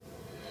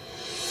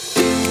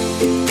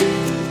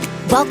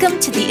Welcome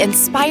to the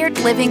Inspired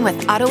Living with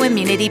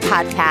Autoimmunity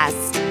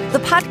podcast, the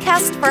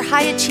podcast for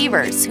high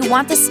achievers who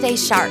want to stay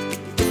sharp,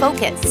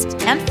 focused,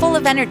 and full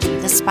of energy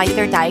despite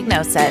their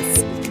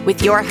diagnosis.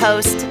 With your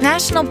host,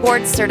 National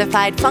Board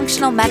Certified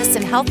Functional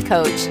Medicine Health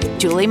Coach,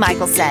 Julie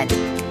Michelson,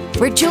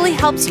 where Julie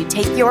helps you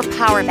take your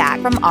power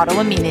back from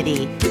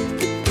autoimmunity.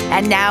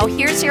 And now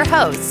here's your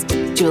host,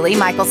 Julie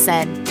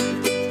Michelson.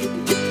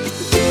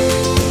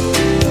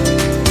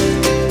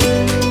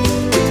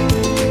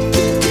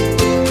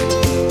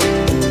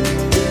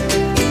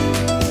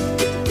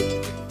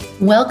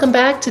 Welcome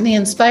back to the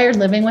Inspired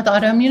Living with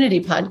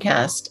Autoimmunity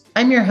podcast.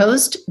 I'm your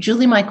host,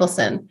 Julie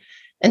Michelson,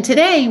 and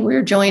today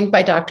we're joined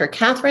by Dr.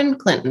 Catherine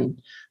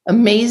Clinton,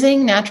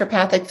 amazing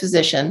naturopathic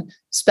physician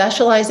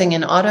specializing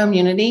in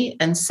autoimmunity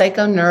and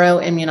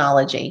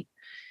psychoneuroimmunology.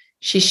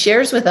 She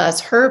shares with us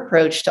her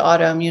approach to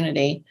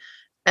autoimmunity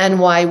and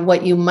why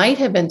what you might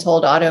have been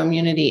told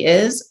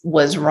autoimmunity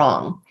was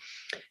wrong.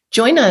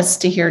 Join us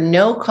to hear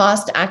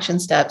no-cost action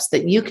steps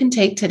that you can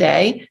take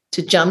today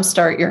to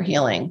jumpstart your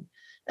healing.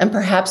 And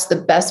perhaps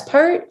the best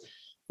part,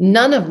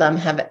 none of them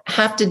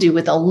have to do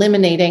with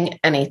eliminating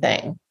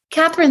anything.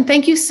 Catherine,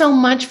 thank you so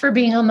much for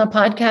being on the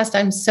podcast.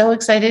 I'm so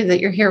excited that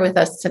you're here with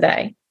us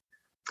today.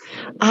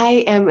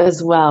 I am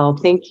as well.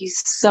 Thank you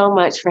so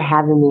much for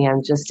having me.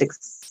 I'm just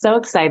so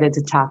excited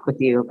to talk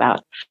with you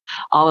about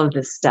all of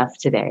this stuff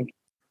today.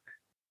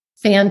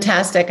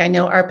 Fantastic. I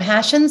know our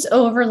passions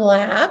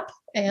overlap,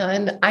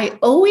 and I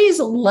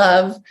always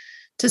love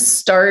to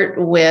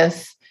start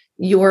with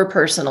your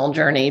personal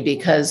journey,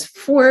 because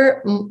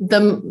for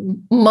the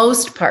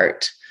most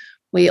part,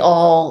 we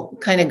all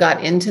kind of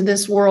got into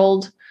this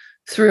world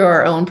through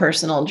our own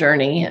personal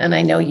journey. And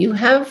I know you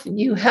have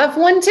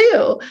one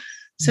too.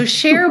 So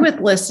share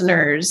with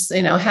listeners,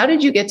 how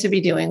did you get to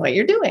be doing what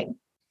you're doing?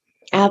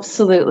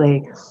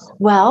 Absolutely.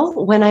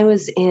 Well, when I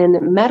was in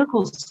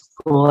medical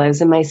school, I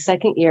was in my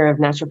second year of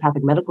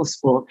naturopathic medical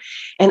school,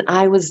 and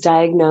I was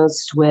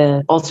diagnosed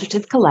with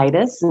ulcerative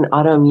colitis, an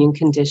autoimmune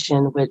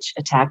condition which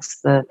attacks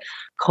the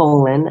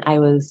colon. I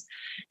was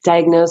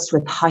diagnosed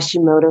with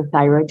Hashimoto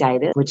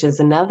thyroiditis, which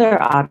is another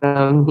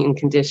autoimmune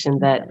condition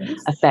that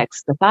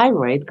affects the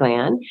thyroid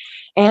gland.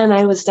 And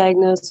I was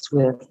diagnosed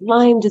with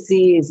Lyme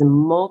disease and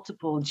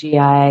multiple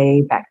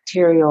GI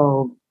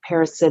bacterial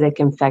parasitic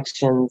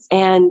infections.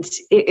 And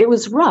it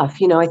was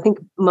rough. I think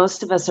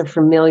most of us are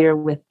familiar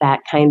with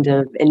that kind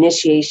of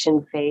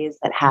initiation phase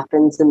that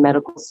happens in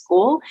medical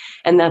school.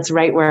 And that's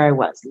right where I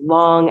was,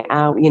 long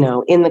out,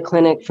 in the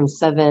clinic from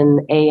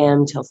 7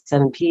 a.m. till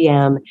 7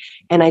 p.m.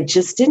 And I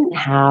just didn't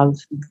have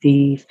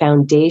the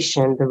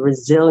foundation, the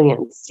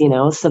resilience,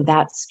 so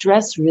that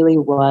stress really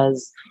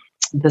was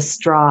the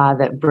straw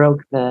that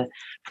broke the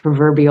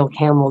proverbial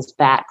camel's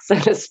back, so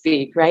to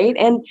speak, right?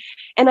 And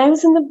I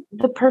was in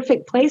the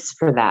perfect place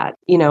for that.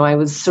 I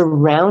was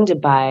surrounded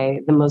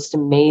by the most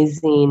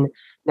amazing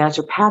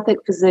naturopathic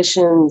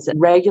physicians,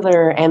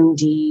 regular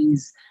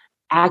MDs,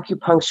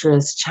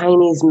 acupuncturists,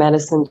 Chinese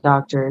medicine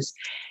doctors,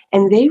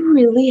 and they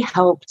really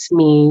helped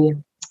me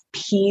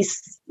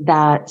piece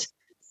that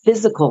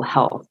physical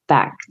health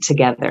back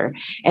together.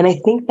 And I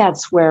think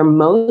that's where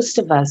most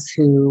of us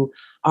who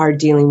are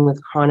dealing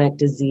with chronic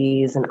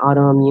disease and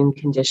autoimmune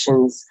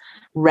conditions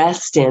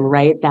rest in,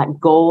 right? That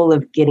goal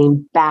of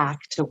getting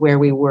back to where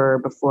we were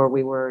before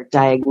we were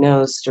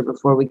diagnosed or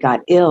before we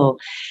got ill.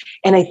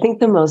 And I think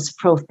the most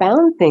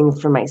profound thing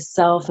for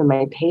myself and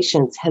my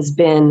patients has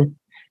been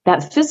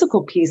that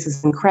physical piece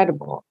is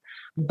incredible.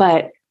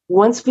 But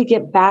once we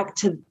get back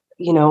to,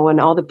 when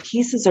all the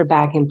pieces are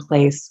back in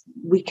place,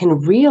 we can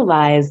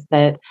realize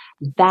that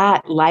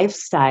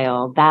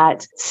lifestyle,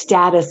 that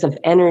status of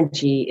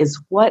energy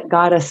is what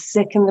got us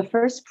sick in the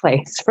first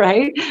place,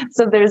 right?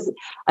 So there's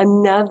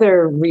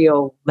another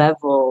real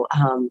level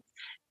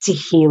to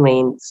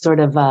healing, sort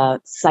of a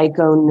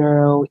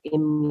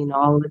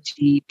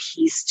psychoneuroimmunology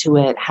piece to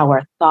it, how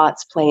our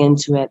thoughts play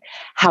into it,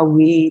 how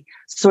we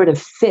sort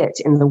of fit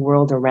in the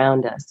world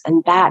around us.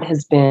 And that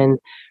has been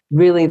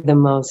really the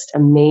most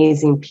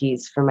amazing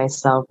piece for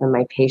myself and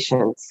my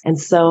patients. And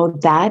so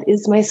that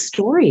is my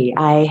story.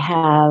 I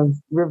have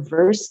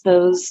reversed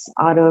those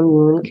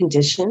autoimmune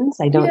conditions.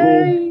 I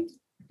don't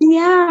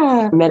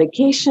need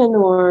medication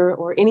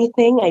or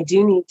anything. I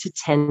do need to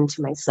tend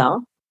to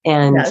myself.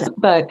 And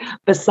but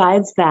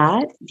besides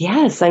that,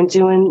 yes, I'm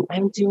doing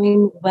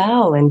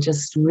well, and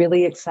just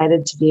really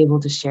excited to be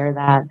able to share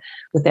that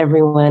with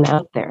everyone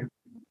out there.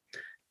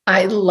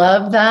 I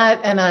love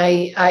that. And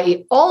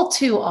I all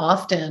too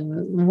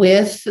often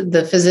with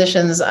the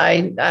physicians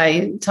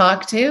I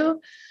talk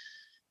to,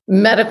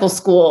 medical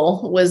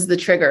school was the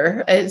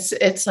trigger.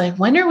 It's like,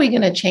 when are we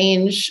going to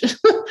change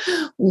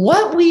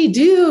what we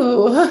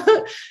do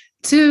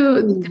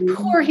to the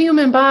poor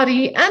human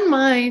body and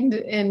mind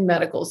in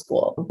medical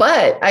school?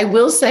 But I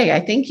will say, I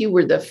think you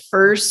were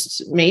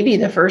maybe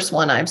the first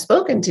one I've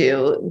spoken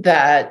to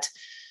that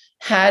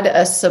had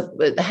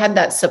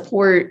that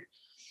support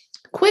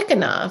quick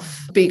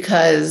enough,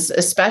 because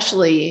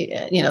especially,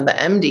 the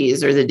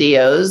MDs or the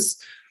DOs,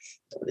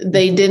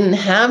 they didn't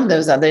have they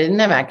didn't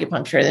have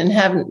acupuncture. They didn't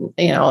have,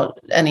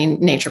 any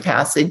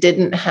naturopaths. They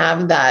didn't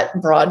have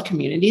that broad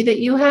community that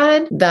you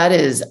had. That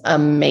is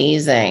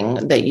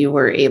amazing that you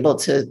were able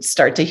to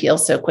start to heal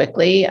so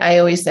quickly. I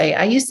always say,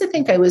 I used to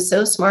think I was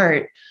so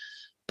smart,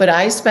 but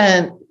I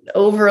spent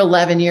over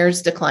 11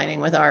 years declining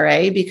with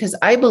RA because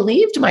I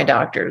believed my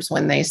doctors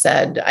when they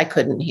said I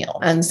couldn't heal.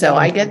 And so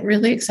I get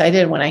really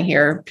excited when I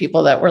hear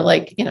people that were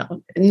like,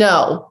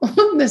 no,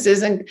 this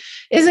isn't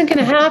going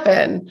to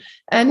happen.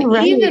 And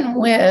even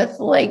with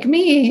like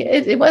me,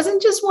 it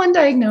wasn't just one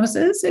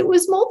diagnosis, it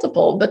was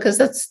multiple, because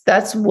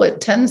that's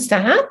what tends to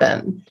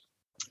happen.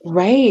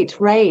 Right.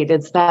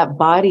 It's that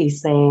body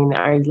saying,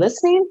 are you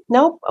listening?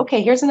 Nope.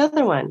 Okay, here's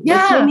another one.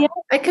 Yeah,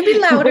 I can be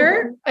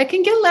louder. I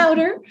can get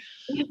louder.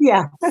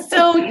 Yeah.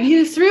 So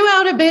you threw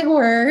out a big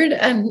word,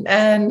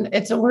 and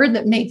it's a word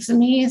that makes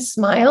me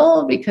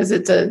smile because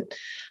I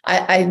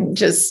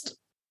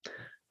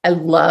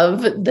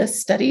love the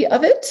study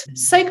of it.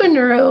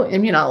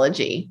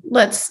 Psychoneuroimmunology.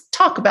 Let's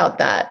talk about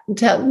that.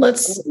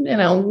 Let's,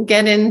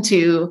 get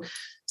into.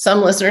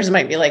 Some listeners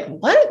might be like,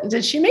 what?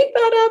 Did she make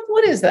that up?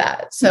 What is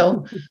that?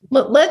 So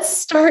let's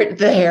start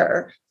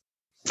there.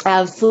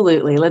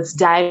 Absolutely. Let's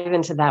dive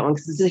into that one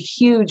because it's a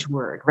huge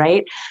word,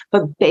 right?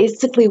 But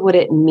basically what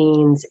it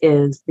means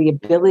is the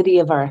ability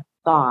of our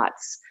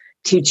thoughts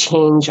to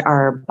change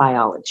our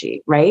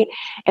biology, right?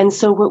 And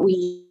so what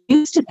we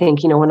used to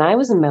think, when I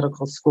was in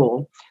medical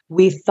school,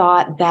 we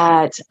thought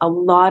that a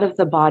lot of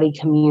the body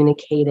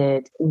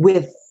communicated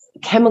with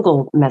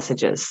chemical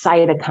messages,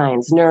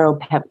 cytokines,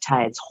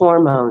 neuropeptides,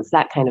 hormones,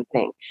 that kind of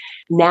thing.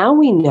 Now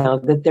we know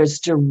that there's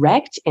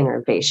direct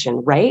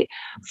innervation, right,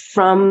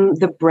 from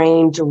the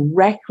brain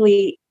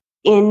directly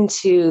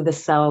into the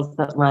cells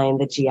that line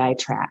the GI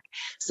tract.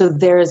 So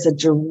there's a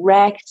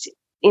direct,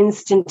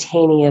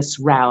 instantaneous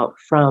route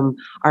from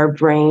our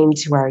brain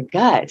to our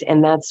gut.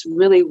 And that's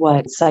really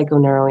what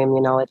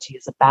psychoneuroimmunology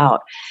is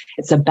about.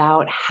 It's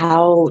about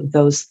how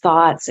those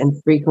thoughts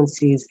and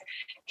frequencies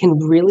can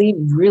really,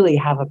 really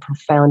have a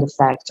profound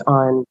effect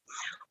on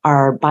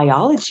our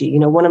biology.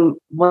 One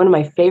of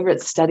my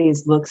favorite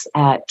studies looks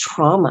at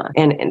trauma,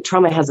 and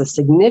trauma has a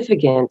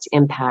significant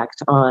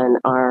impact on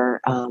our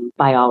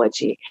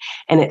biology.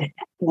 And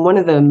one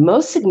of the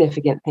most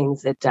significant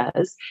things it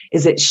does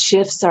is it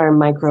shifts our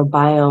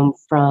microbiome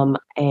from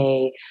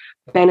a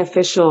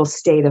beneficial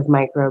state of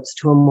microbes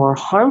to a more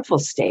harmful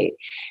state.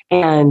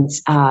 And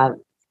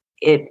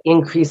it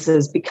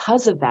increases,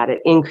 because of that,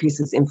 it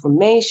increases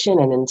inflammation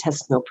and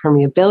intestinal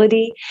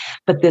permeability.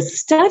 But this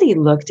study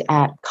looked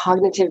at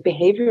cognitive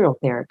behavioral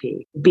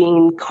therapy,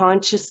 being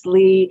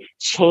consciously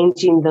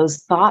changing those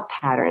thought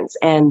patterns.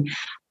 And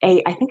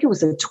I think it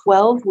was a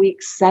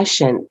 12-week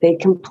session, they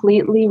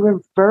completely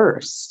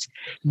reversed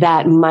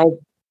that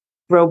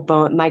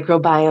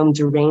microbiome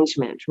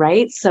derangement,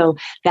 right? So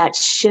that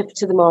shift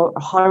to the more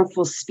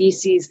harmful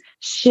species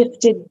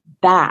shifted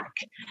back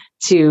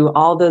to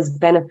all those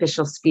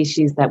beneficial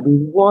species that we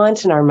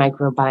want in our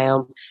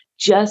microbiome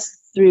just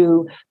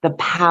through the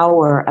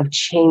power of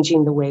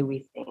changing the way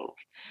we think.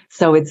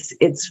 So it's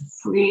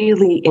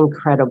really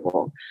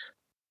incredible.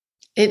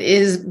 It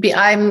is.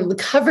 I'm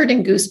covered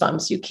in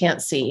goosebumps. You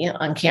can't see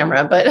on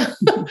camera, but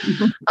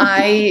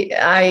I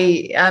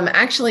am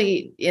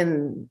actually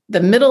in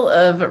the middle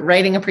of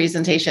writing a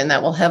presentation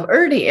that will have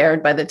already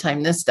aired by the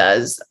time this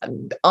does,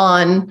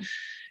 on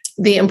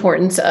the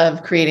importance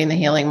of creating the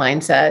healing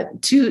mindset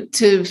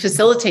to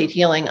facilitate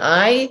healing.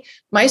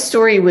 My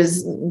story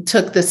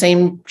took the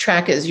same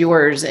track as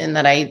yours, in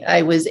that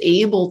I was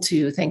able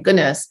to, thank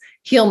goodness,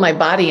 heal my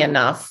body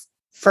enough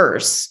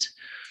first.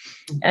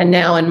 And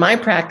now in my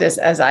practice,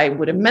 as I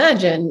would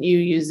imagine you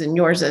use in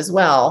yours as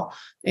well,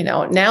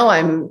 now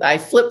I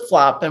flip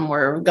flop and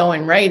we're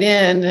going right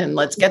in, and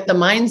let's get the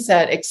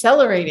mindset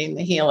accelerating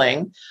the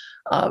healing.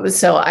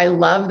 So I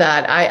love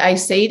that. I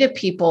say to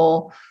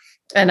people,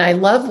 and I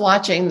love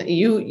watching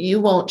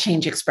you won't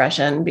change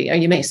expression.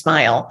 You may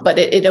smile, but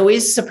it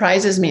always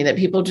surprises me that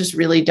people just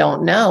really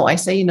don't know. I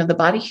say, the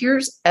body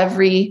hears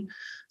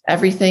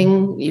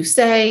everything you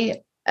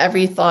say,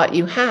 every thought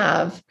you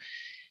have,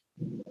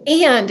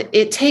 and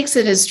it takes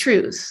it as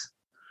truth.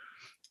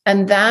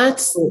 And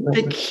that's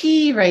the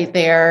key right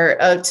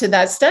there to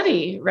that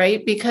study,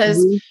 right?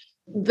 Because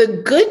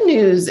the good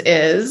news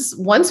is,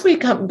 once we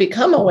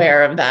become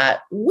aware of that,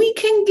 we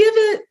can give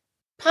it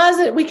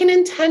positive, we can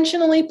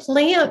intentionally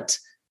plant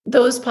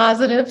those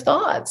positive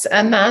thoughts.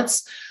 And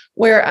that's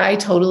where I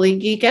totally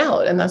geek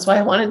out. And that's why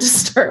I wanted to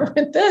start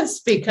with this,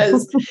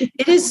 because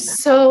it is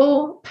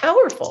so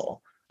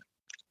powerful.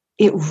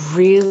 It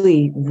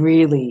really,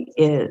 really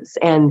is.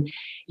 And,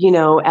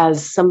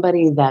 as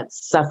somebody that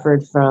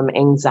suffered from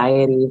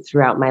anxiety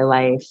throughout my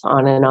life,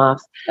 on and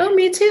off. Oh,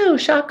 me too.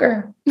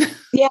 Shocker.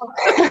 Yeah.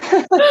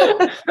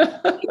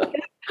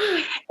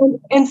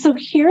 And so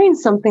hearing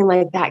something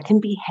like that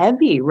can be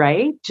heavy,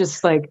 right?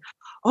 Just like,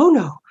 oh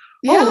no,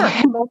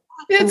 Yeah.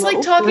 It's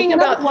like talking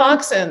about another one.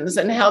 toxins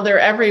and how they're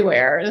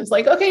everywhere. And it's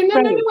like, okay, no,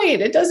 Right.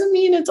 wait. It doesn't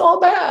mean it's all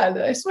bad.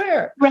 I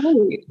swear.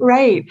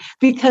 Right.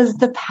 Because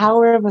the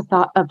power of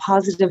a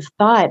positive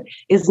thought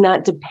is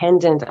not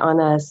dependent on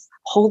us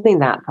holding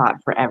that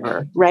thought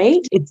forever,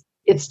 right?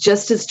 It's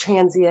just as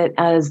transient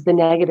as the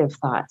negative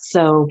thought.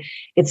 So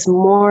it's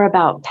more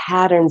about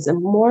patterns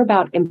and more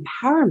about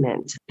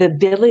empowerment. The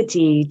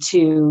ability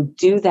to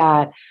do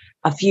that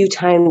a few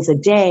times a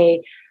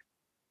day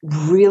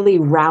really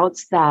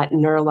routes that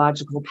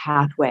neurological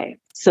pathway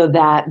so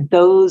that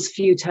those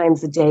few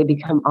times a day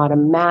become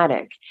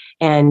automatic,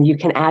 and you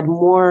can add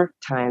more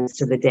times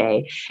to the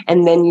day.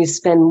 And then you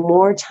spend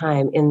more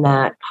time in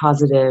that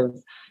positive,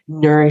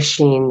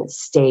 nourishing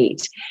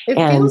state. It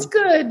feels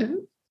good.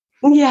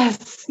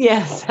 Yes,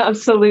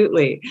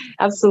 absolutely.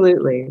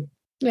 Absolutely.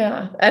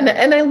 Yeah. And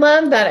I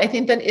love that. I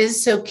think that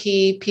is so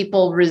key.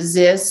 People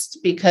resist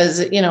because,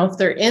 if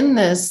they're in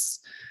this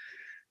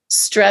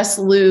stress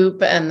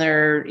loop and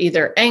they're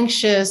either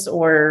anxious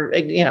or,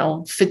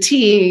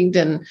 fatigued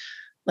and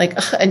like,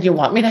 and you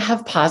want me to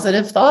have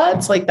positive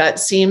thoughts, like that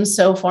seems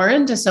so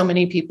foreign to so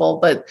many people.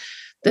 But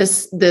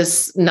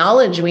this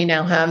knowledge we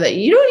now have that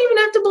you don't even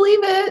have to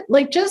believe it,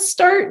 like just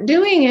start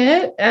doing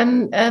it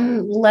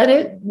and let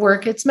it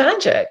work its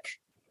magic.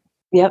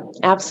 Yep,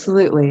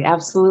 absolutely.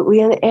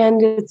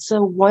 And it's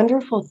a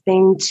wonderful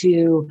thing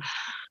to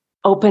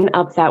open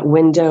up that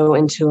window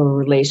into a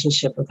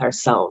relationship with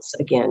ourselves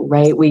again,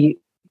 right?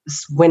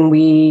 When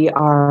we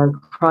are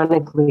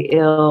chronically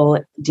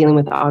ill, dealing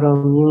with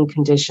autoimmune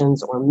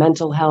conditions or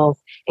mental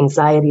health,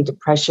 anxiety,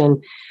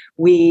 depression,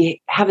 we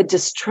have a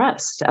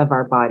distrust of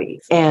our body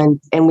and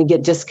we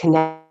get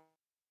disconnected.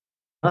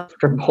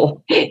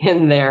 Comfortable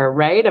in there,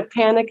 right? A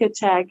panic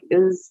attack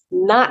is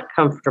not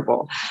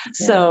comfortable.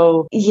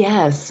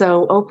 Yeah.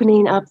 So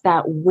opening up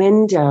that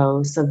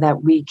window so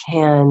that we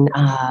can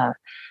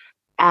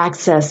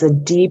access a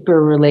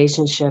deeper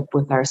relationship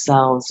with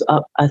ourselves,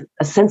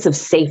 a sense of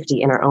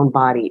safety in our own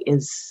body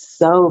is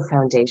so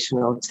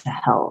foundational to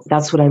health.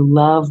 That's what I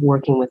love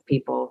working with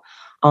people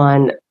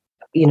on,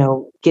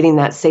 getting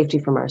that safety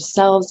from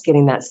ourselves,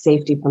 getting that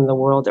safety from the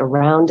world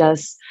around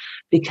us,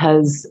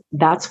 because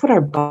that's what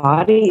our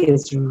body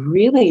is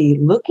really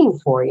looking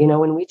for.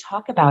 When we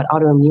talk about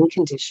autoimmune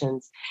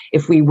conditions,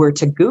 if we were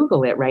to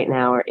Google it right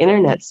now or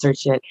internet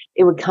search it,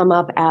 it would come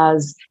up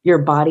as your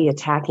body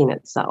attacking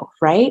itself,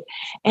 right?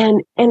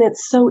 And it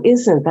so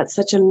isn't. That's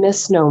such a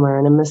misnomer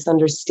and a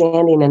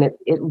misunderstanding. And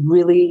it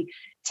really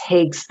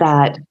takes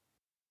that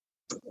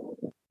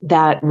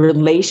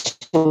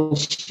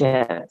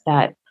relationship,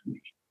 that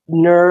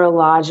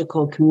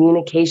neurological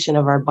communication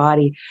of our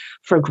body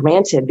for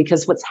granted,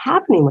 because what's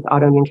happening with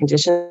autoimmune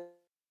conditions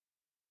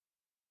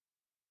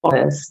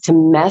to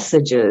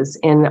messages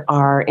in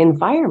our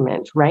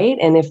environment, right?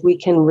 And if we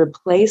can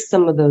replace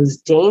some of those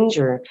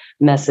danger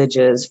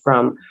messages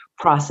from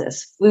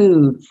processed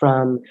food,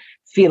 from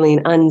feeling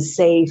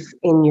unsafe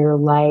in your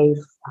life,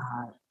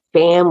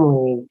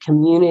 family,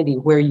 community,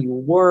 where you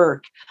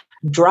work,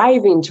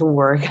 driving to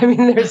work. I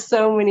mean, there's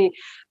so many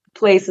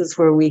places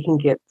where we can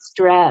get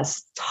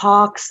stress,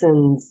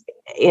 toxins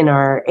in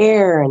our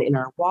air and in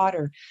our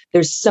water.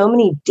 There's so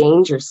many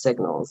danger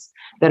signals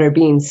that are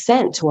being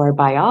sent to our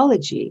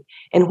biology.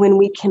 And when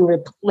we can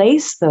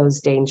replace those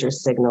danger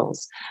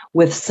signals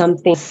with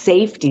something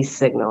safety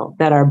signal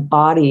that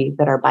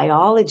our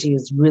biology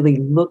is really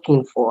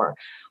looking for,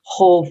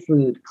 whole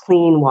food,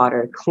 clean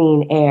water,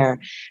 clean air,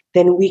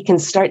 then we can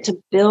start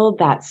to build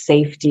that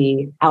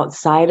safety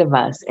outside of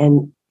us.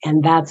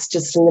 And that's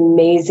just an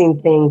amazing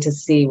thing to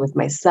see with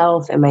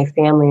myself and my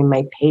family and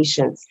my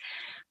patients,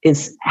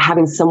 is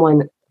having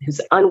someone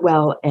who's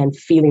unwell and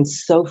feeling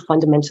so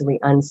fundamentally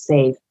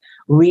unsafe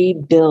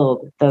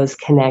rebuild those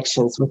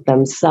connections with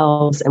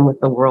themselves and with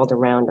the world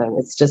around them.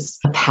 It's just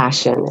a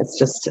passion. It's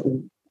just,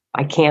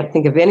 I can't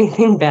think of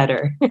anything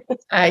better.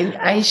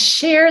 I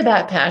share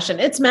that passion.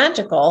 It's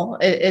magical.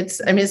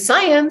 It's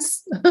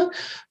science,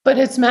 but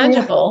it's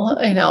magical.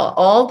 Yeah.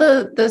 All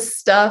the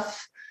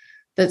stuff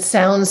that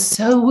sounds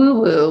so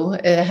woo-woo,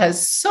 it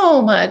has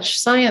so much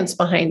science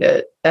behind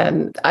it.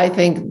 And I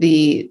think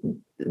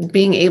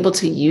being able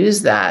to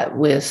use that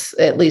with,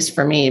 at least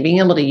for me, being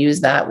able to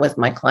use that with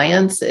my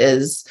clients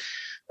is,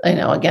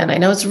 again, I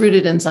know it's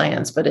rooted in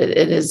science, but it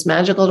is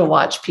magical to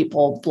watch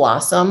people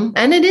blossom.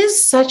 And it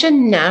is such a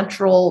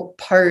natural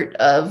part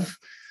of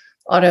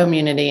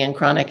autoimmunity and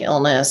chronic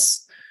illness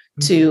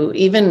to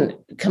even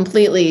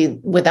completely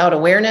without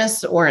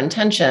awareness or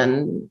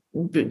intention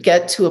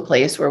get to a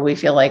place where we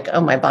feel like, oh,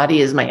 my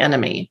body is my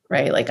enemy,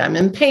 right? Like I'm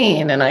in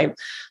pain and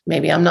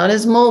maybe I'm not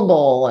as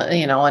mobile,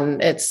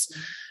 and it's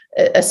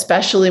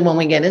especially when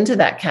we get into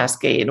that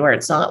cascade where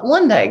it's not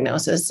one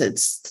diagnosis,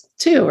 it's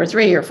 2 or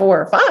 3 or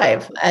 4 or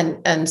 5.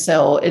 And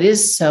so it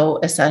is so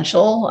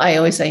essential. I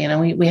always say,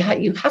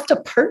 you have to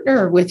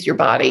partner with your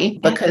body,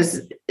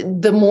 because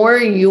the more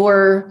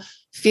you're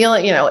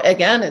feeling,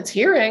 again, it's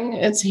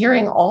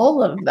hearing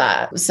all of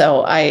that.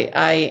 So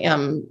I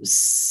am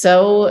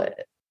so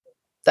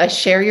I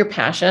share your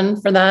passion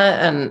for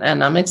that.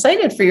 And I'm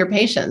excited for your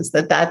patients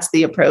that that's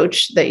the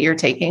approach that you're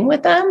taking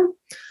with them.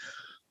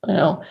 You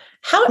know,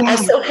 how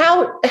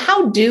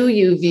do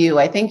you view,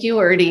 I think you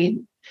already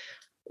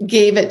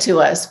gave it to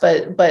us,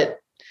 but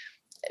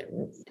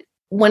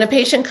when a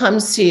patient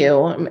comes to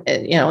you,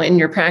 in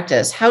your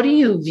practice, how do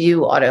you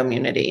view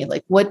autoimmunity?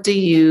 Like, what do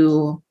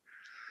you,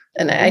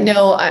 and I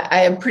know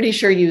I am pretty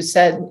sure you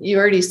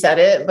already said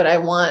it, but I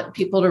want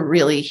people to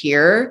really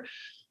hear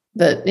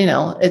that,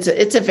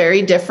 it's a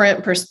very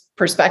different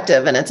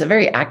perspective, and it's a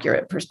very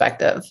accurate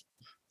perspective.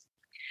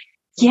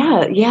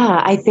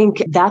 Yeah. I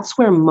think that's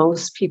where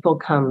most people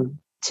come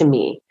to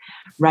me,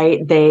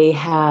 right? They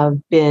have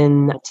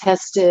been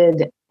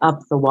tested up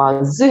the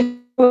wazoo,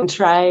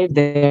 tried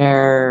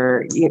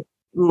their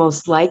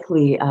most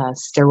likely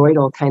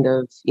steroidal kind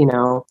of,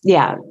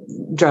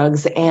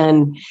 drugs,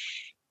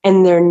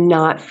 and they're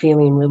not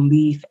feeling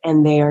relief,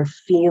 and they are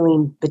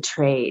feeling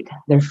betrayed.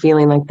 They're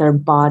feeling like their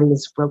body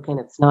is broken.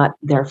 It's not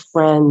their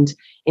friend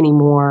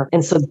anymore.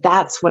 And so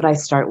that's what I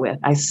start with.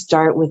 I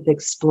start with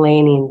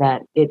explaining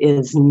that it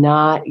is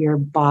not your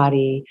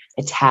body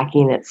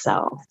attacking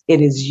itself.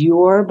 It is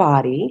your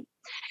body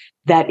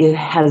that it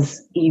has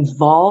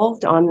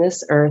evolved on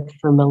this earth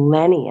for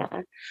millennia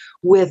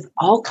with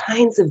all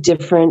kinds of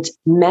different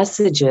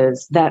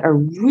messages that are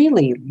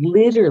really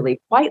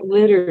quite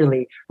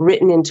literally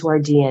written into our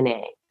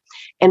DNA.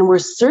 And we're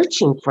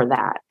searching for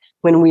that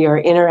when we are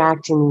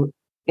interacting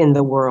in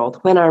the world,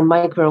 when our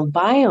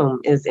microbiome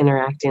is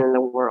interacting in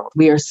the world.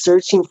 We are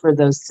searching for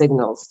those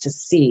signals to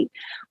see,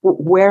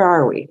 where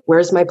are we?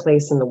 Where's my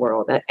place in the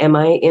world? Am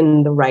I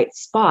in the right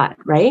spot,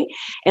 right?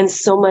 And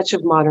so much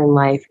of modern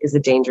life is a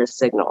dangerous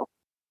signal.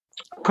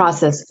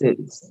 Processed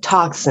foods,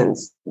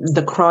 toxins,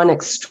 the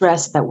chronic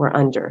stress that we're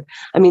under.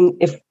 I mean,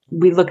 if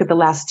we look at the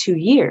last 2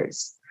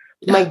 years,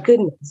 my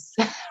goodness,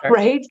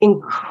 right?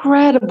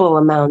 Incredible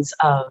amounts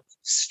of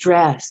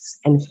stress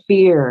and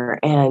fear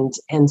and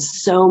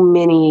so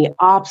many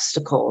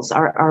obstacles.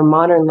 Our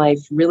modern life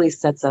really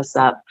sets us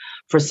up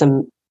for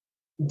some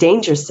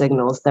danger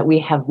signals that we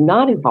have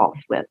not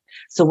evolved with.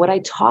 So what I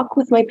talk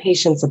with my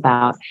patients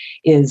about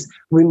is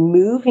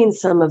removing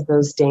some of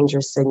those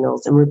danger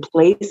signals and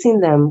replacing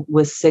them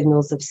with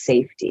signals of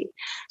safety.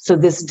 So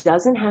this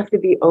doesn't have to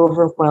be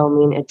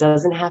overwhelming. It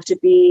doesn't have to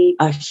be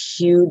a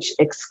huge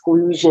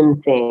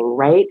exclusion thing,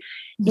 right?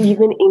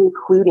 Even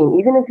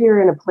if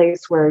you're in a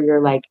place where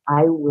you're like,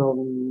 I will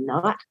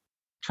not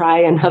try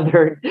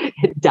another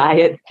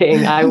diet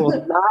thing. I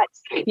will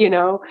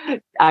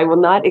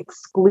not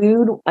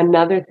exclude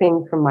another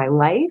thing from my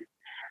life.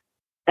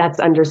 That's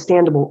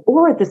understandable.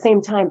 Or at the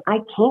same time, I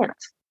can't,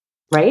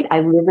 right?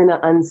 I live in an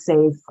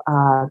unsafe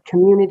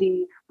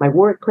community. My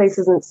workplace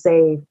isn't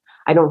safe.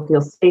 I don't feel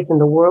safe in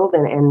the world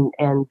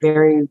and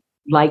very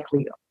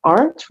likely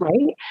aren't,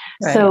 right?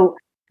 So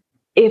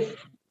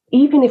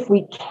even if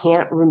we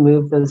can't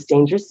remove those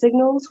danger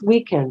signals,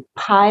 we can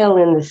pile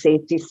in the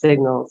safety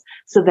signals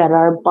so that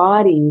our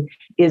body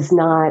is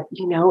not,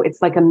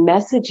 it's like a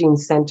messaging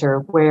center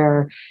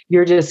where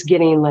you're just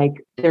getting like,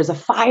 there's a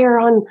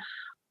fire on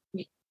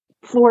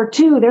floor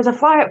 2, there's a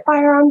fire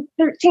on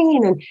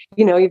 13. And,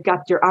 you've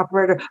got your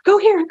operator, go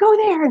here, go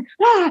there.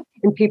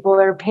 And people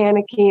are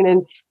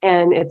panicking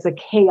and it's a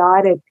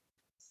chaotic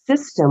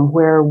system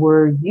where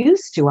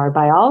our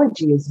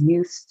biology is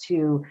used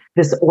to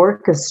this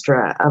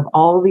orchestra of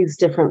all these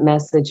different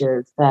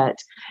messages that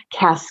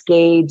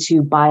cascade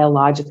to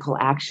biological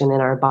action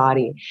in our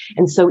body.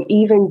 And so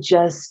even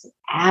just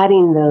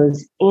adding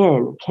those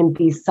in can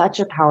be such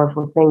a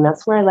powerful thing.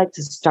 That's where I like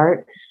to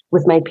start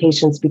with my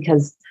patients,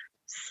 because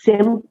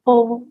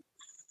simple,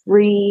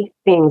 free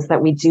things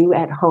that we do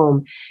at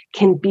home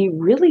can be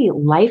really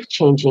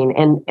life-changing.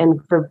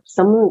 And for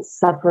someone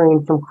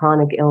suffering from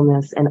chronic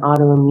illness and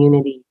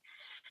autoimmunity,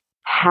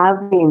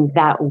 having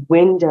that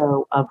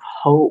window of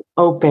hope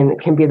open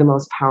can be the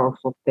most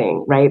powerful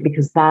thing, right?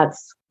 Because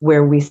that's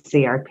where we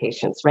see our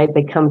patients, right?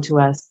 They come to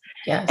us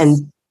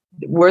and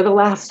we're the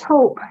last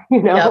hope,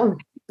 Yep.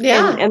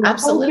 Yeah, and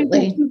absolutely.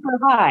 Hope is super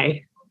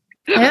high.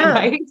 Yeah.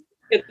 Right?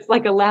 It's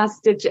like a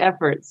last ditch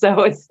effort.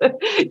 So it's,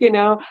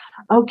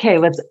 okay,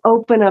 let's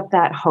open up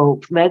that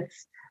hope.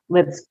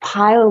 Let's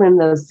pile in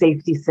those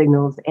safety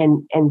signals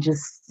and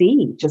just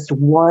see. Just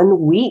 1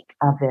 week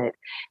of it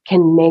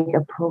can make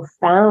a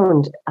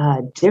profound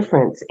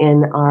difference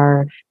in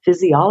our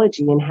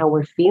physiology and how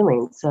we're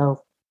feeling.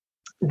 So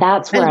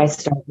that's where I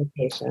start with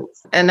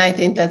patients. And I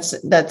think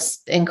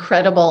that's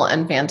incredible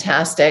and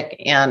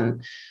fantastic.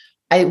 And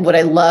what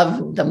I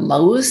love the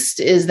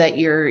most is that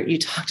you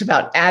talked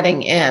about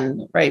adding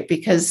in, right?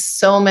 Because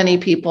so many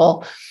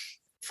people,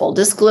 full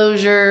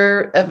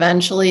disclosure,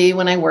 eventually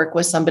when I work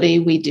with somebody,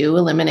 we do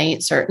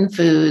eliminate certain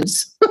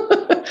foods,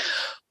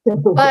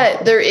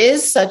 but there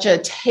is such a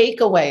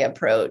takeaway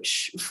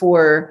approach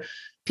for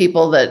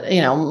people that,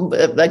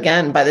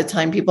 again, by the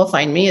time people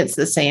find me, it's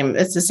the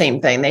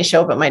same thing. They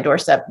show up at my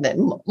doorstep that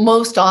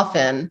most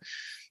often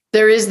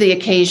there is the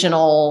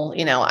occasional,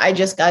 I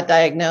just got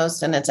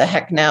diagnosed and it's a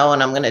heck no,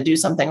 and I'm going to do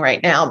something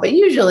right now. But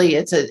usually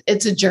it's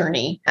a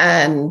journey.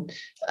 And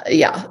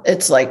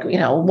it's like,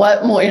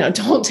 what more,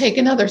 don't take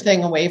another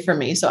thing away from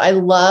me. So I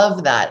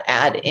love that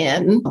add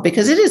in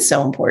because it is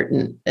so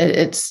important.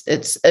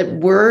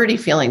 We're already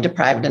feeling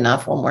deprived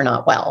enough when we're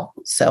not well.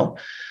 So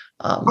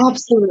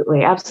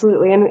absolutely.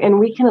 And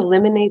we can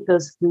eliminate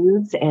those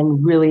foods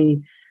and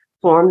really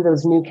form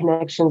those new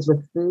connections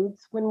with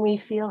foods when we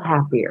feel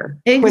happier.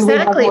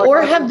 Exactly.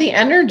 Or have the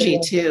energy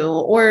to,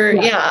 or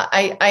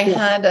I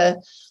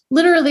had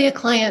literally a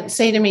client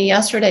say to me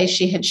yesterday,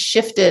 she had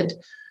shifted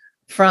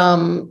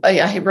from,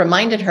 I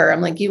reminded her,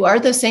 I'm like, you are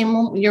the same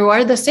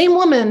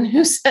woman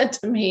who said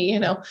to me,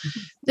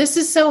 this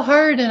is so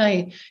hard.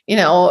 And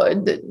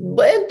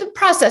the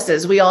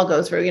processes we all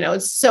go through,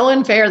 it's so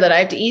unfair that I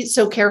have to eat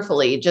so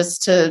carefully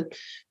just to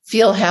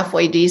feel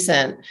halfway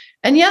decent.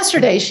 And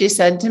yesterday she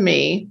said to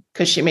me,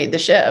 because she made the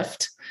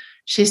shift,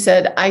 she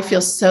said, I feel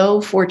so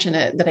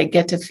fortunate that I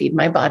get to feed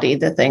my body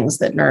the things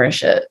that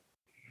nourish it.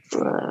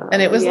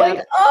 And it was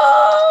like,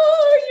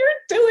 oh,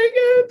 you're doing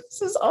it.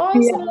 This is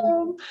awesome.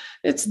 Yeah.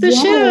 It's the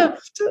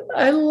shift.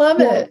 I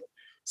love it.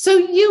 So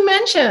you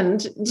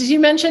mentioned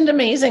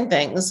amazing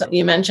things.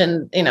 You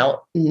mentioned,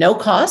 no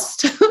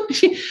cost,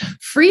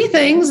 free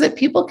things that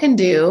people can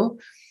do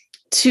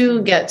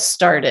to get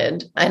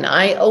started. And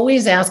I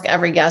always ask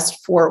every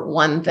guest for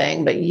one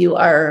thing, but you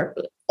are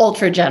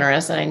ultra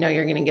generous. And I know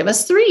you're going to give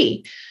us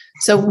 3.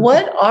 So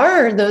what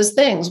are those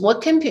things?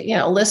 What can,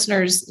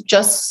 listeners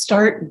just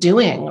start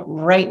doing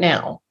right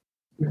now?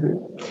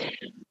 Mm-hmm.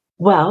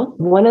 Well,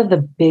 one of the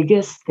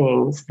biggest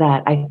things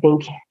that I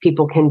think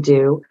people can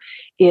do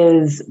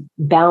is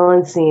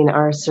balancing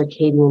our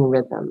circadian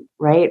rhythm,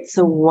 right?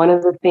 So one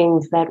of the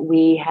things that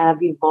we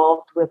have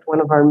evolved with,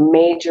 one of our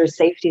major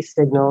safety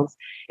signals,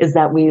 is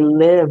that we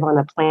live on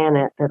a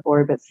planet that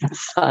orbits the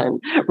sun,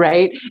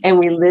 right? And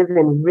we live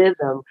in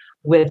rhythm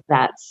with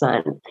that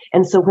sun.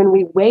 And so when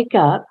we wake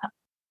up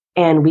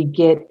and we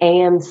get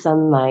AM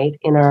sunlight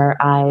in our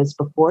eyes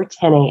before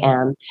 10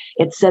 a.m.,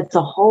 it sets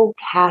a whole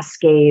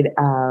cascade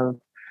of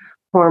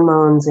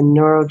hormones and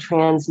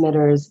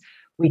neurotransmitters.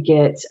 We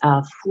get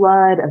a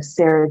flood of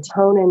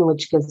serotonin,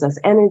 which gives us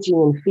energy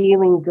and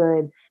feeling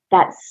good.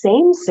 That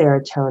same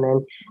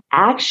serotonin,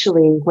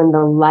 actually, when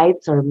the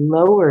lights are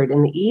lowered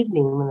in the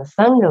evening, when the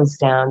sun goes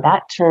down,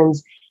 that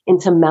turns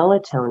into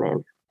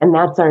melatonin. And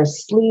that's our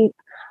sleep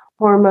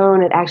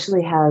hormone. It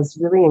actually has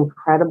really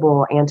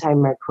incredible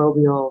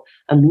antimicrobial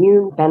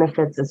immune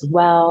benefits as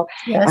well.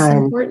 Yes,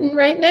 important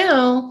right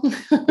now.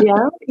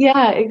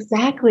 Yeah,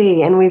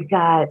 exactly. And we've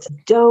got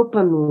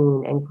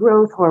dopamine and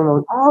growth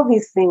hormone, all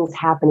these things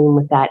happening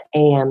with that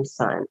AM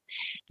sun.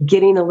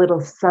 Getting a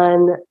little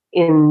sun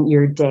in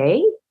your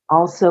day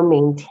also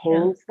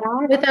maintains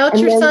that. Without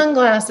your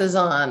sunglasses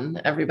on,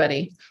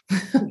 everybody.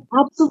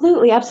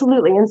 Absolutely.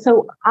 And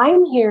so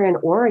I'm here in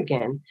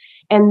Oregon,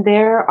 and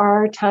there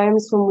are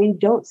times when we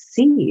don't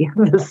see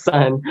the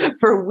sun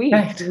for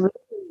weeks,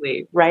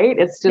 literally, right?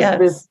 It's just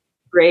this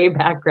gray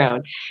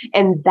background,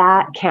 and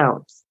that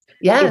counts.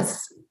 Yes.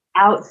 It's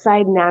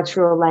outside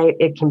natural light.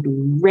 It can be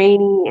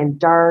rainy and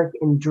dark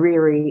and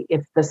dreary.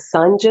 If the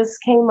sun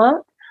just came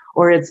up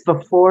or it's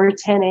before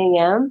 10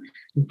 a.m.,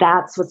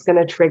 that's what's going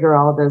to trigger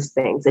all those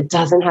things. It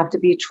doesn't have to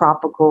be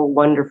tropical,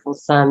 wonderful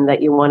sun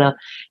that you want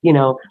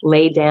to,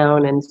 lay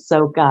down and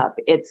soak up.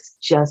 It's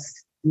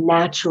just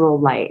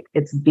natural light.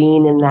 It's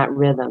being in that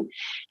rhythm.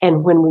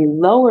 And when we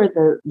lower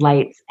the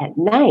lights at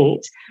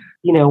night,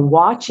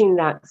 watching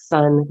that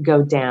sun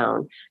go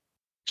down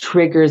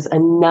triggers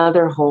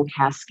another whole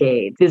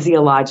cascade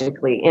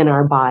physiologically in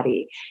our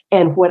body.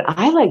 And what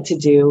I like to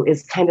do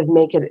is kind of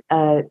make it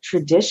a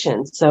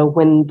tradition. So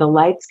when the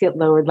lights get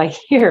lowered, like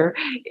here,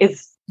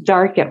 it's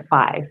dark at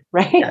 5,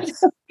 right?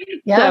 Yes.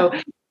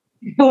 Yeah.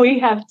 So we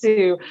have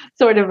to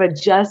sort of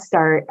adjust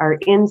our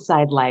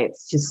inside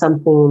lights to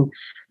something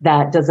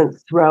that doesn't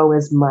throw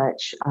as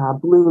much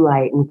blue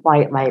light and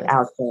white light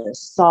out there.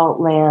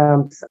 Salt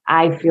lamps.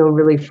 I feel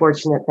really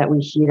fortunate that we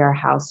heat our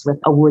house with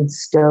a wood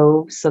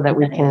stove so that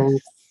we can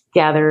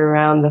gather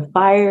around the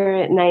fire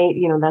at night.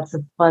 That's a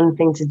fun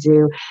thing to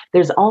do.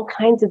 There's all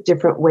kinds of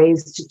different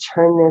ways to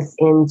turn this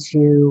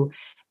into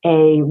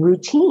a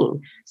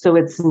routine. So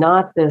it's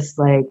not this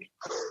like,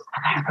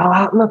 I gotta go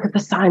out and look at the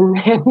sun,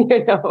 and,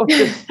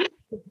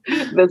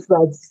 this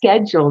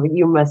schedule that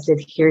you must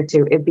adhere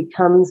to. It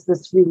becomes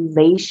this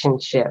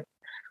relationship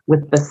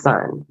with the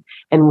sun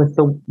and with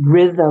the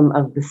rhythm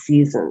of the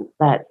seasons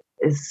that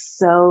is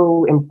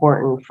so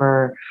important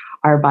for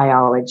our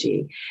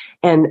biology.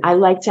 And I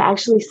like to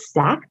actually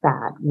stack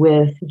that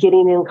with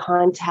getting in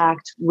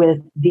contact with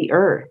the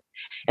earth.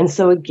 And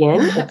so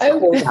again, it's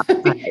cold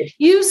outside.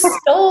 You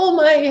stole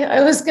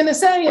I was going to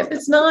say, if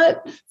it's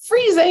not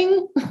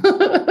freezing,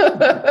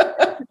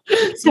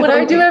 it's what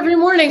I do every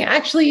morning,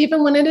 actually,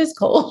 even when it is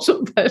cold.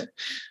 But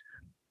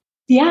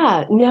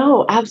yeah,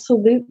 no,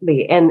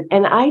 absolutely. And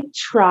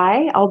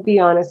I'll be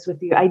honest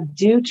with you, I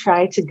do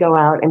try to go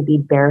out and be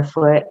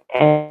barefoot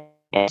and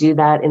and do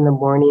that in the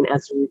morning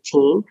as a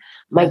routine.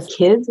 My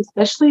kids,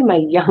 especially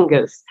my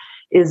youngest,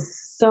 is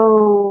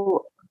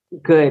so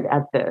good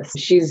at this.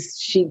 She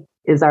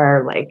is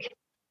our like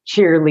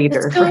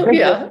cheerleader.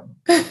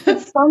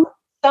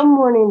 Some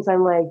mornings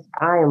I'm like,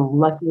 I am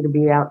lucky to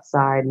be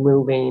outside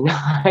moving.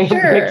 I'm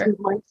going to keep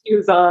my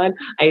shoes on.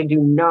 I do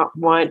not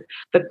want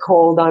the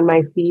cold on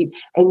my feet.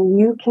 And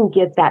you can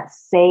get that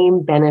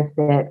same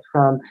benefit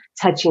from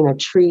touching a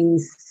tree,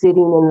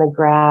 sitting in the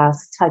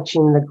grass,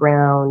 touching the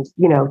ground,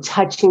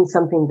 touching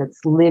something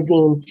that's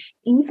living,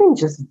 even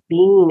just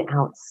being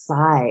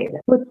outside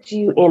puts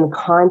you in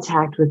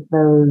contact with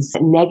those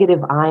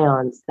negative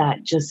ions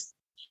that just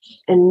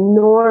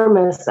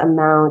enormous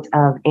amount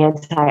of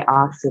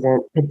antioxidant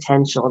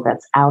potential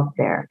that's out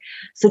there.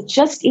 So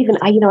just even,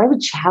 I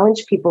would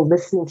challenge people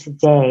listening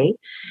today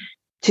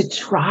to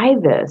try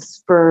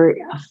this for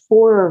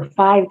 4 or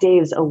 5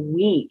 days a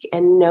week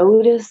and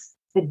notice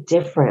the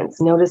difference.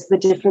 Notice the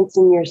difference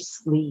in your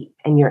sleep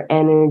and your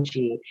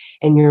energy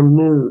and your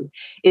mood.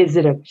 Is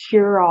it a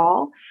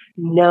cure-all?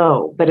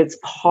 No, but it's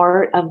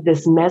part of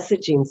this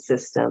messaging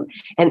system.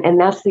 And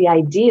that's the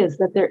idea, is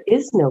that there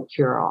is no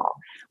cure-all.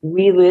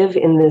 We live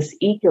in this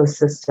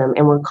ecosystem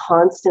and we're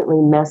constantly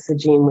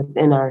messaging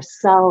within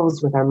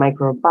ourselves, with our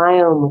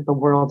microbiome, with the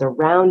world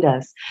around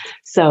us.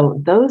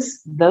 So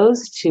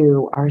those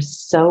two are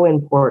so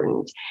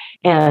important.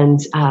 And,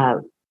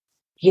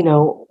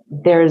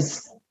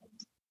 there's,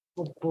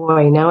 oh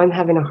boy, now I'm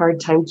having a hard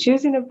time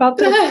choosing about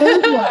the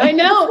third one. I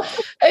know,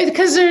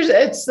 because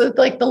it's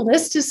like the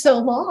list is so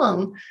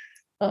long.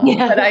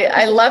 But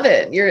I love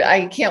it.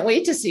 I can't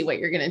wait to see what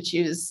you're going to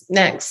choose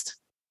next.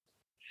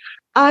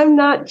 I'm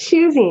not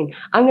choosing.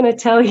 I'm going to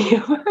tell you.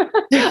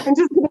 I'm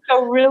just going to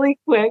go really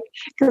quick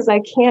because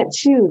I can't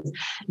choose.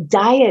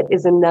 Diet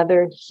is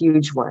another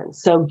huge one.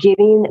 So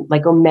getting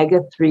like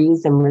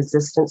omega-3s and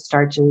resistant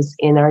starches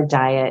in our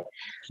diet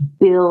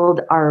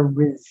build our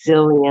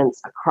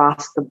resilience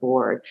across the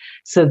board.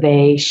 So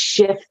they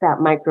shift that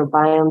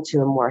microbiome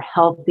to a more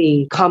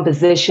healthy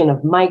composition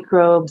of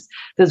microbes.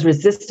 Those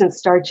resistant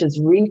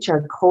starches reach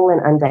our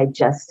colon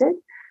undigested.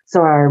 So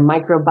our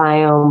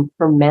microbiome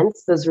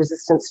ferments those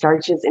resistant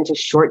starches into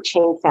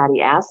short-chain fatty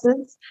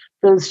acids.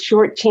 Those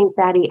short-chain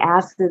fatty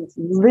acids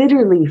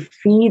literally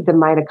feed the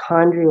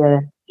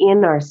mitochondria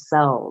in our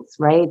cells,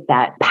 right?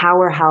 That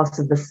powerhouse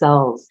of the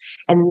cells.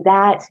 And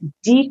that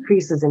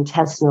decreases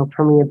intestinal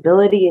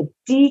permeability. It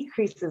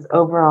decreases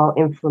overall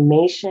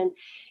inflammation.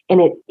 And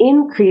it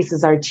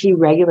increases our T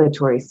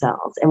regulatory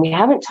cells. And we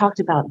haven't talked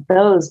about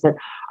those, but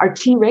our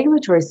T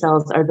regulatory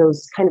cells are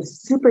those kind of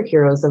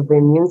superheroes of the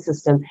immune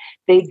system.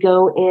 They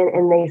go in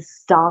and they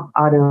stop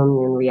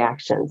autoimmune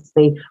reactions.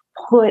 They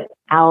put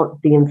out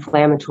the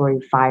inflammatory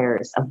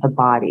fires of the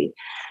body.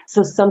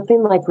 So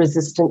something like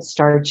resistant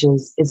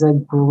starches is a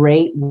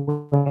great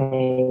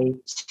way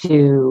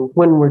to,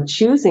 when we're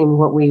choosing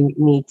what we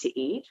need to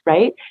eat,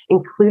 right?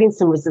 Including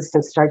some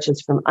resistant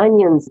starches from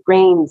onions,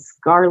 grains,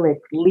 garlic,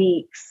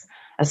 leeks,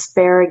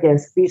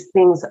 asparagus. These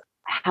things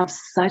have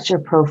such a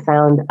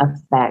profound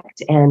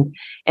effect. And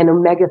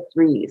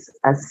omega-3s,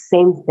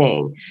 same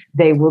thing.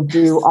 They will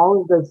do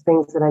all of those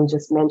things that I'm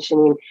just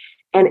mentioning.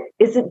 And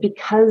is it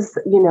because,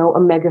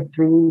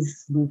 omega-3s,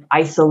 we've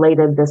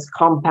isolated this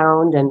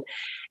compound? And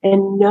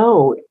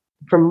no,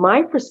 from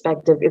my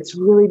perspective, it's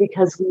really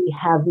because we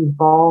have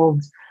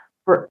evolved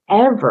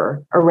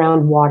forever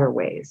around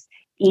waterways,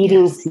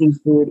 eating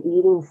seafood,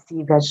 eating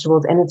sea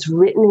vegetables, and it's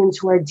written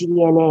into our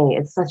DNA.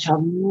 It's such a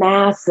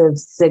massive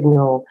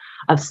signal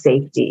of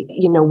safety.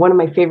 One of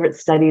my favorite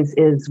studies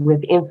is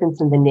with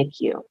infants in the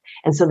NICU.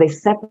 And so they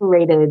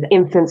separated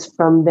infants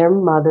from their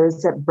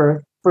mothers at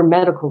birth for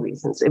medical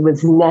reasons. It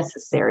was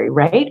necessary,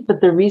 right?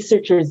 But the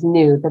researchers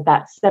knew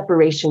that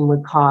separation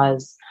would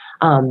cause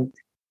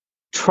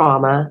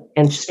trauma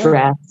and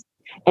stress,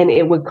 and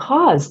it would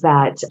cause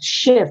that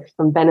shift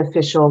from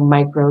beneficial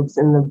microbes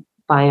in the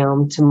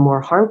biome to more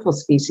harmful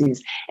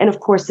species. And of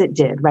course it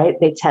did, right?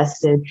 They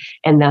tested,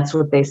 and that's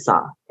what they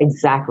saw.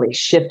 Exactly,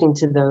 shifting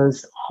to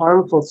those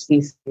harmful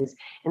species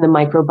in the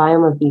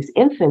microbiome of these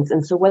infants.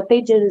 And so what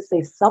they did is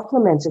they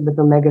supplemented with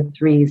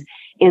omega-3s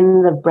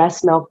in the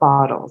breast milk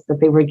bottles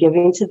that they were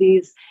giving to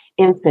these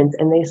infants,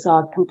 and they saw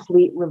a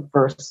complete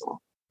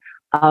reversal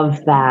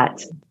of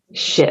that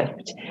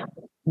shift,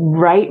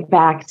 right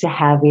back to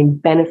having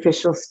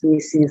beneficial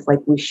species like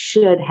we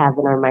should have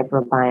in our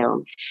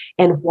microbiome.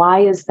 And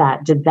why is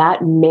that? Did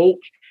that make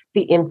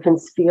the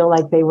infants feel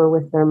like they were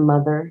with their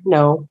mother?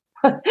 No.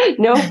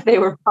 No, they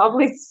were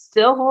probably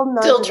still holding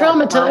on. Still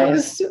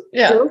traumatized.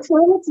 Yeah. Still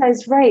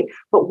traumatized, right.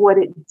 But what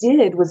it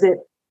did was it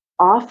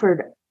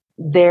offered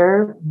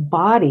their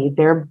body,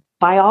 their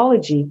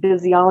biology,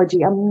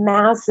 physiology, a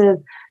massive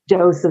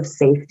dose of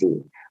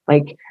safety.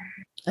 Like,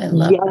 I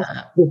love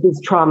that. This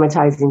is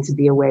traumatizing to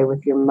be away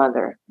with your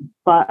mother,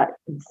 but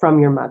from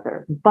your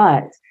mother.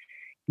 But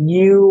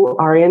you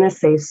are in a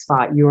safe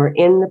spot. You are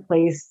in the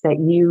place that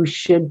you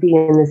should be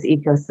in this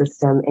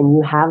ecosystem, and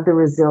you have the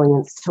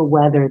resilience to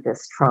weather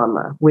this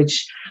trauma,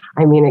 which,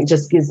 I mean, it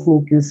just gives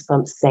me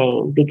goosebumps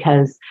saying,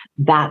 because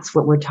that's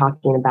what we're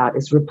talking about,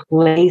 is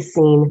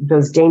replacing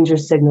those danger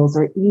signals,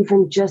 or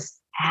even just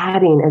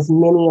adding as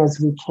many as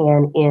we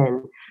can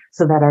in,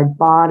 so that our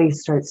body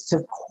starts to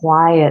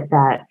quiet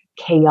that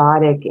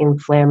chaotic,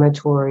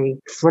 inflammatory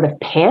sort of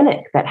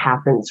panic that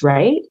happens,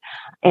 right?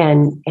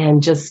 And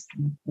just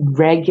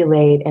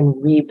regulate and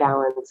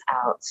rebalance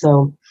out.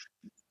 So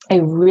I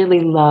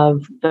really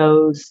love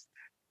those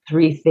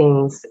three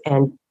things.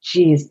 And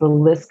geez, the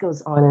list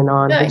goes on and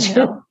on.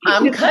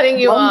 I'm cutting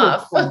you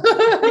off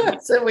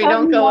so we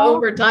don't go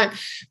over time.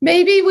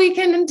 Maybe we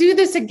can do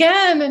this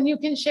again and you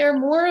can share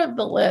more of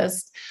the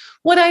list.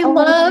 What I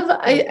love,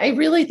 I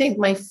really think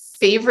my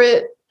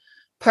favorite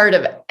part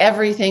of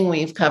everything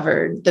we've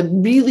covered, the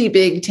really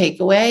big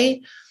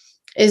takeaway,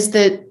 is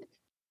that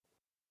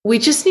we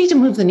just need to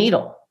move the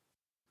needle.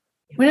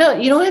 You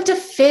don't have to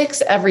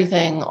fix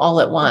everything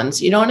all at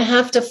once. You don't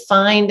have to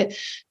find,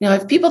 I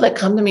have people that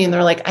come to me and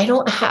they're like,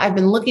 I've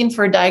been looking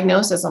for a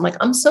diagnosis. I'm like,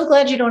 I'm so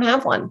glad you don't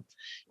have one.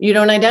 You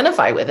don't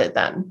identify with it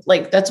then.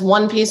 Like, that's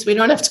one piece we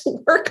don't have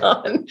to work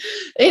on.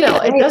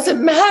 It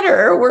doesn't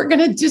matter. We're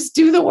going to just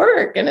do the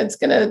work and it's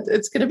going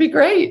to be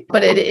great.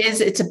 But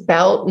it's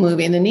about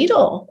moving the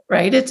needle,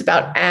 right? It's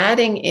about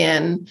adding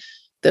in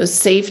those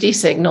safety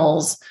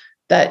signals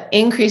that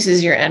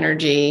increases your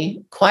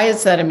energy,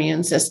 quiets that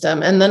immune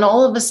system. And then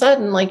all of a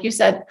sudden, like you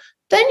said,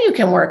 then you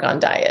can work on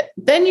diet.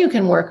 Then you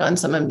can work on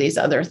some of these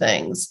other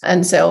things.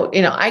 And so,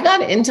 I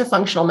got into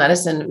functional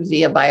medicine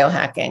via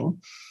biohacking.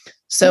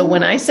 So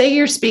when I say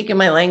you're speaking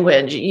my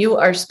language, you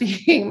are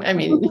speaking,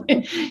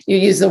 you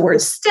use the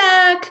word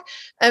stack,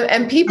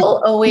 and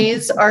people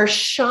always are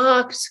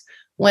shocked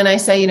when I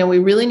say, we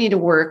really need to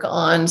work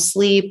on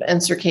sleep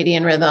and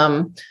circadian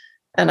rhythm.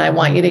 And I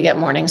want you to get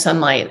morning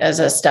sunlight as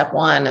a step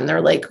one. And they're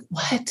like,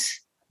 what?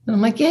 And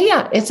I'm like,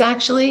 yeah,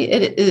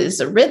 it is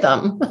a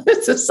rhythm.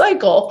 It's a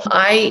cycle.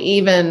 I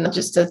even,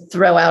 just to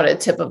throw out a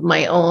tip of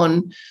my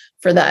own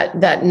for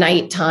that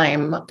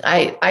nighttime,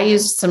 I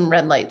use some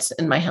red lights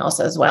in my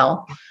house as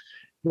well.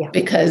 Yeah.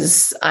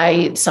 Because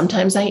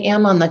sometimes I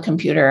am on the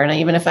computer, and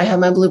even if I have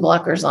my blue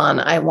blockers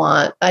on,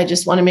 I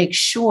just want to make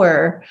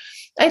sure.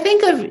 I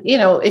think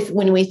of,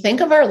 when we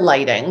think of our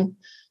lighting,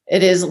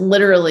 it is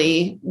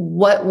literally,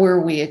 what were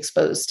we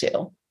exposed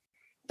to?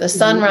 The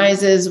sun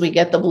rises, we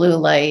get the blue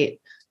light.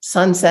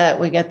 Sunset,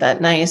 we get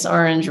that nice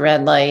orange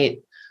red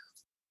light.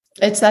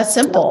 It's that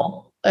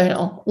simple.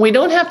 We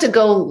don't have to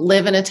go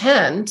live in a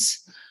tent,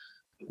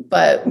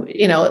 but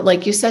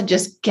like you said,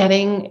 just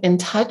getting in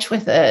touch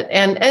with it.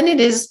 And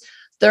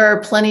there are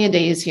plenty of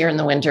days here in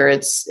the winter.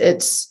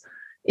 It's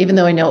even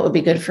though I know it would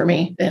be good for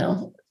me,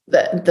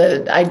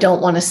 I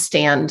don't want to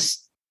stand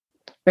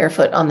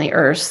barefoot on the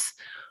earth.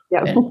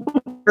 Yeah.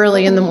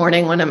 Early in the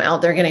morning when I'm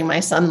out there getting my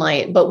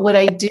sunlight. But what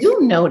I do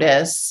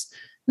notice,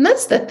 and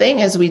that's the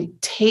thing, as we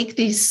take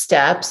these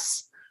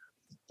steps,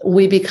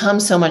 we become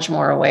so much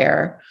more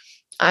aware.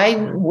 I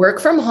work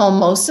from home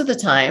most of the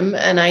time,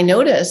 and I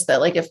notice that,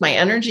 like, if my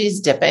energy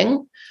is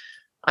dipping,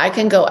 I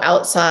can go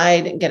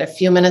outside and get a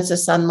few minutes of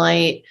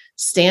sunlight,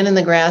 stand in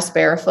the grass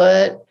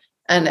barefoot,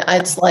 and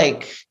it's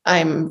like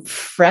I'm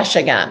fresh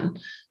again.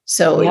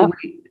 So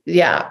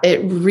yeah,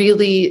 it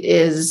really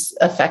is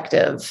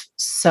effective.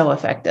 So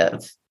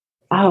effective.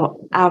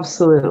 Oh,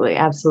 absolutely.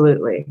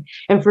 Absolutely.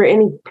 And for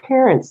any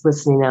parents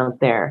listening out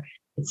there,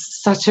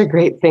 it's such a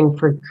great thing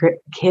for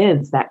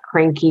kids, that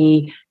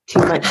cranky, too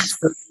much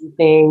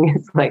thing.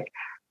 It's like,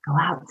 go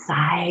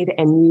outside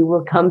and you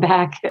will come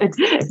back,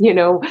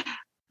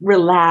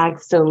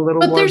 relaxed and a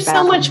little more. But there's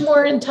so much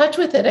more in touch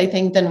with it, I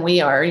think, than we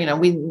are.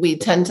 We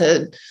tend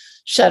to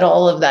shut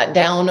all of that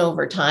down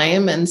over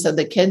time. And so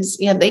the kids,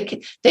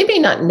 they may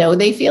not know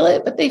they feel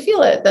it, but they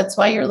feel it. That's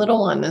why your little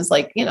one is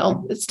like,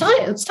 it's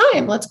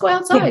time. Let's go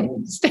outside,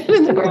 stand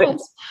in the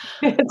grass.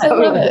 I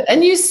love it.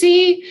 And you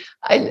see,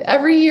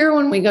 every year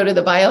when we go to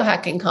the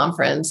biohacking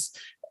conference,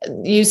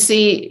 you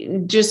see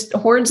just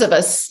hordes of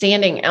us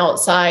standing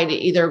outside,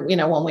 either,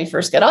 when we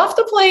first get off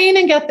the plane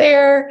and get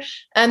there,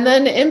 and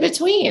then in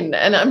between.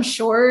 And I'm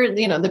sure,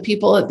 the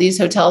people at these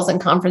hotels and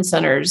conference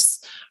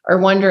centers are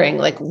wondering,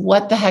 like,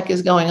 what the heck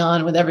is going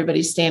on with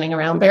everybody standing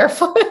around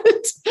barefoot?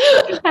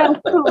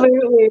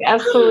 Absolutely.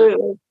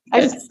 Absolutely.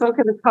 I spoke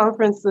at a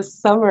conference this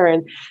summer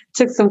and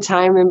took some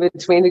time in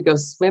between to go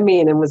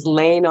swimming and was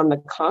laying on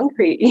the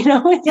concrete,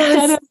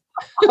 instead of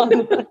on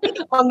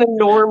the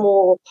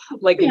normal,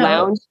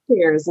 lounge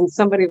chairs. And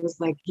somebody was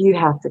like, you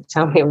have to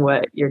tell me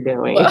what you're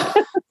doing.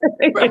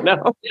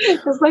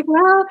 It's like,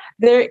 well,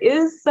 there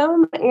is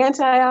some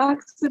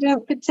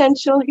antioxidant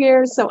potential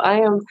here. So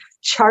I am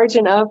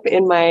charging up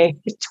in my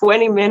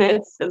 20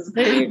 minutes as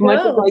much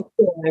as I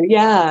can.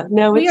 Yeah.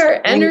 No, we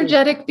are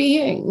energetic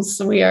beings.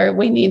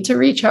 We need to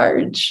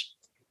recharge.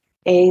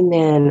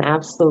 Amen.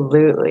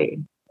 Absolutely.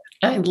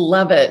 I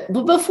love it.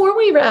 Well, before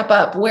we wrap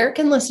up, where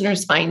can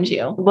listeners find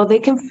you? Well, they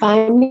can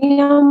find me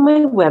on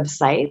my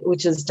website,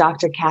 which is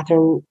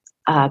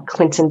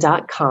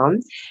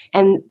Clinton.com.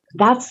 And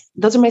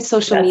those are my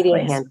social media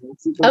handles.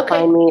 You can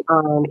find me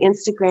on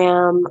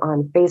Instagram,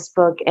 on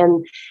Facebook.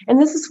 And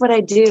this is what I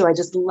do. I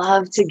just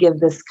love to give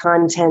this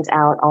content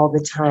out all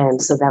the time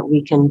so that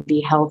we can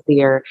be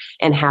healthier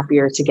and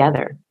happier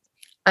together.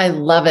 I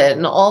love it.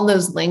 And all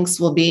those links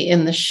will be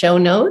in the show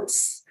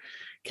notes.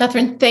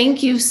 Catherine,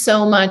 thank you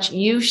so much.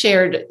 You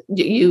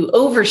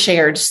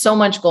overshared so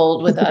much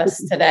gold with us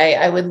today.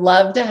 I would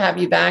love to have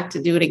you back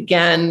to do it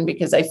again,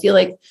 because I feel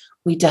like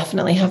we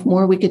definitely have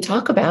more we could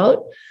talk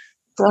about.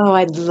 Oh,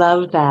 I'd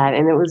love that.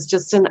 And it was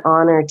just an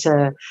honor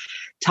to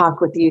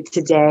talk with you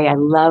today. I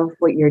love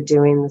what you're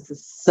doing. This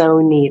is so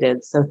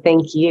needed. So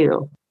thank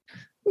you.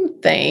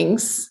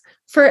 Thanks.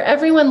 For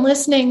everyone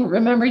listening,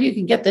 remember you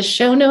can get the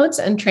show notes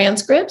and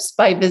transcripts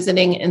by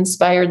visiting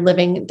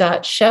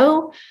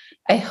inspiredliving.show.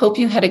 I hope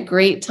you had a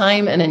great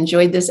time and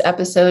enjoyed this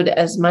episode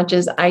as much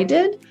as I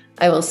did.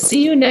 I will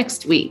see you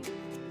next week.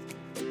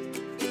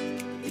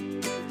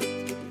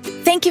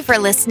 Thank you for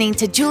listening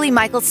to Julie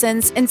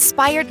Michelson's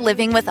Inspired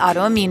Living with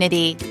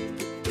Autoimmunity.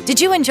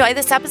 Did you enjoy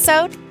this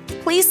episode?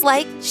 Please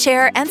like,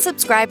 share, and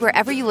subscribe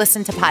wherever you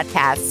listen to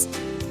podcasts.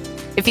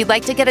 If you'd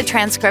like to get a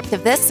transcript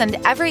of this and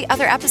every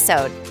other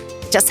episode,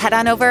 just head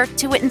on over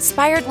to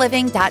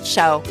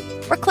inspiredliving.show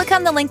or click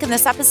on the link in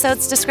this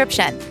episode's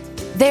description.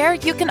 There,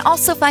 you can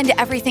also find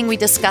everything we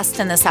discussed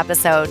in this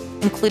episode,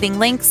 including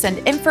links and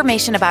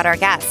information about our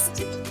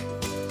guest.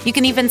 You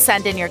can even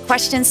send in your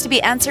questions to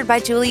be answered by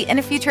Julie in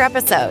a future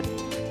episode.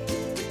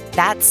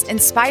 That's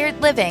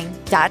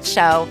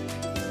inspiredliving.show.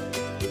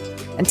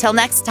 Until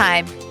next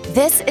time,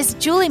 this is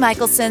Julie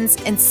Michelson's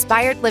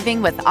Inspired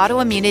Living with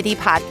Autoimmunity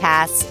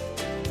podcast,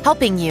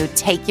 helping you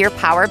take your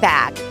power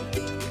back.